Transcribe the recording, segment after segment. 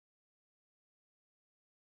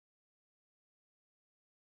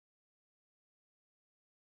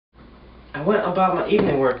I went about my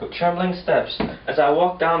evening work with trembling steps as I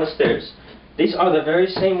walked down the stairs. These are the very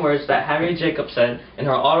same words that Harriet Jacobs said in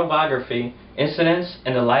her autobiography, Incidents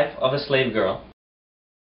in the Life of a Slave Girl.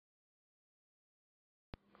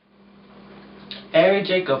 Harriet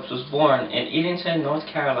Jacobs was born in Edenton, North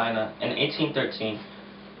Carolina in 1813.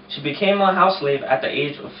 She became a house slave at the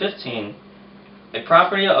age of 15, a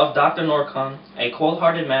property of Dr. Norcom, a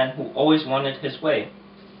cold-hearted man who always wanted his way.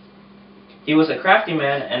 He was a crafty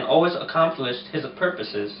man and always accomplished his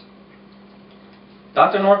purposes.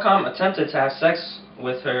 Dr. Norcom attempted to have sex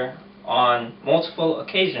with her on multiple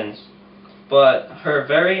occasions, but her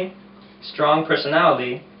very strong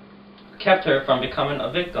personality kept her from becoming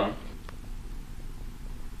a victim.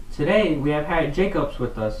 Today we have Harriet Jacobs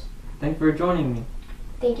with us. Thank you for joining me.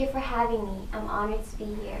 Thank you for having me. I'm honored to be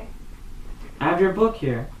here. I have your book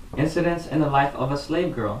here, Incidents in the Life of a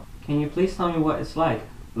Slave Girl. Can you please tell me what it's like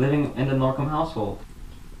living in the Norcom household?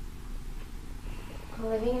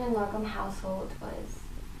 Living in a Norcom household was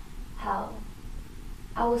hell.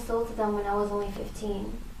 I was sold to them when I was only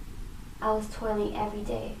 15. I was toiling every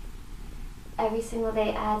day. Every single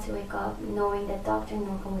day I had to wake up knowing that Dr.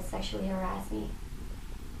 Norcom would sexually harass me.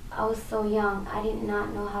 I was so young, I did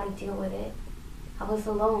not know how to deal with it. I was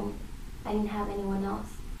alone. I didn't have anyone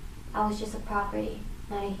else. I was just a property,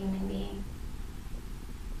 not a human being.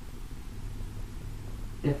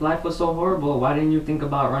 If life was so horrible, why didn't you think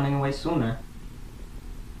about running away sooner?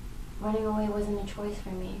 Running away wasn't a choice for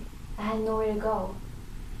me. I had nowhere to go.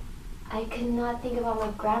 I could not think about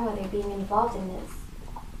my grandmother being involved in this.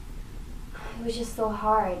 It was just so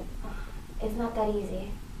hard. It's not that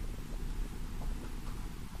easy.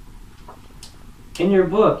 In your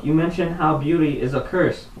book, you mention how beauty is a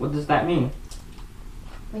curse. What does that mean?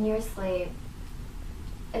 When you're a slave,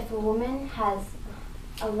 if a woman has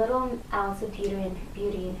a little ounce of beauty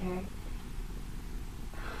in her,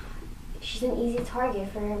 she's an easy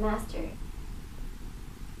target for her master.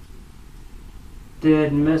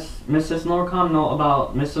 Did Mrs. Norcom know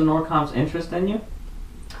about Mr. Norcom's interest in you?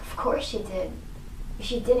 Of course she did. If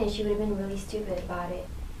she didn't, she would have been really stupid about it.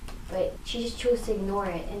 But she just chose to ignore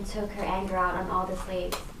it and took her anger out on all the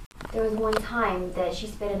slaves. There was one time that she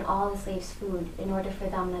spit in all the slaves' food in order for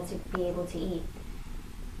them not to be able to eat.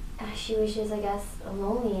 She was just, I guess,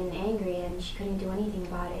 lonely and angry, and she couldn't do anything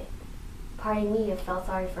about it. Part of me felt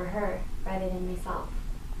sorry for her rather than myself.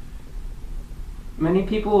 Many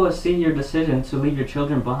people will see your decision to leave your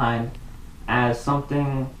children behind as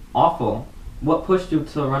something awful. What pushed you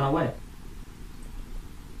to run away?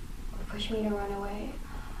 What pushed me to run away?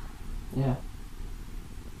 Yeah.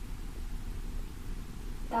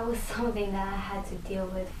 That was something that I had to deal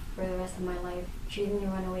with for the rest of my life, choosing to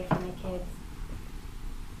run away from my kids.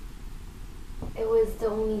 It was the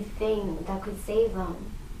only thing that could save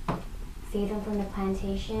them from the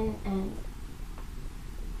plantation, and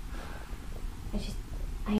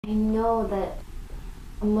I know that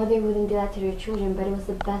a mother wouldn't do that to their children, but it was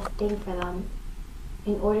the best thing for them.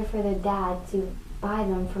 In order for their dad to buy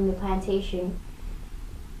them from the plantation,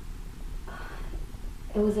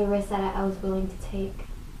 it was a risk that I was willing to take.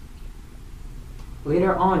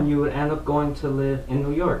 Later on, you would end up going to live in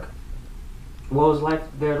New York. What was life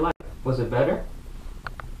there like? Was it better?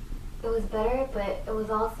 It was better, but it was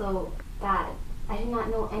also bad. I did not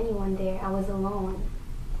know anyone there. I was alone.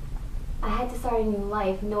 I had to start a new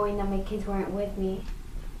life knowing that my kids weren't with me.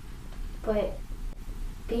 But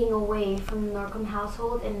being away from the Norcom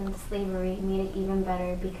household and slavery made it even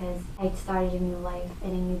better because I started a new life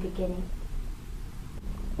and a new beginning.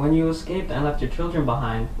 When you escaped and left your children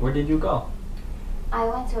behind, where did you go? I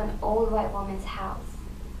went to an old white woman's house.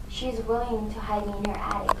 She was willing to hide me in her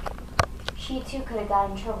attic. She too could have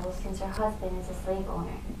gotten in trouble since her husband is a slave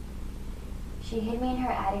owner. She hid me in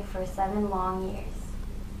her attic for 7 long years.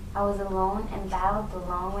 I was alone and battled the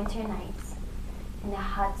long winter nights and the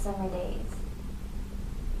hot summer days.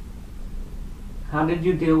 How did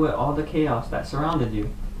you deal with all the chaos that surrounded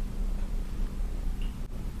you?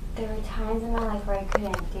 There were times in my life where I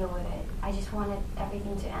couldn't deal with it. I just wanted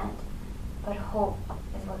everything to end. But hope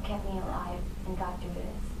is what kept me alive and got through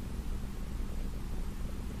this.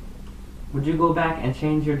 Would you go back and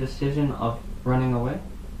change your decision of running away?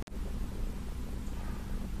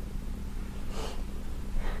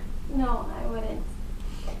 No, I wouldn't.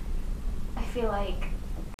 I feel like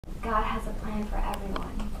God has a plan for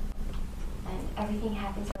everyone. And everything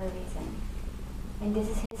happens for a reason. And this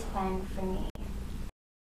is His plan for me.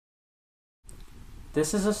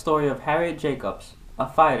 This is a story of Harriet Jacobs, a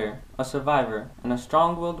fighter, a survivor, and a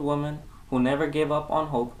strong-willed woman who never gave up on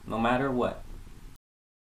hope no matter what.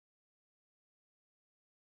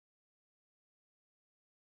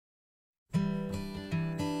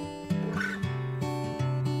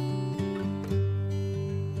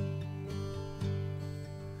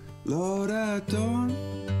 Lord, I don't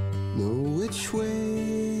know which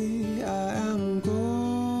way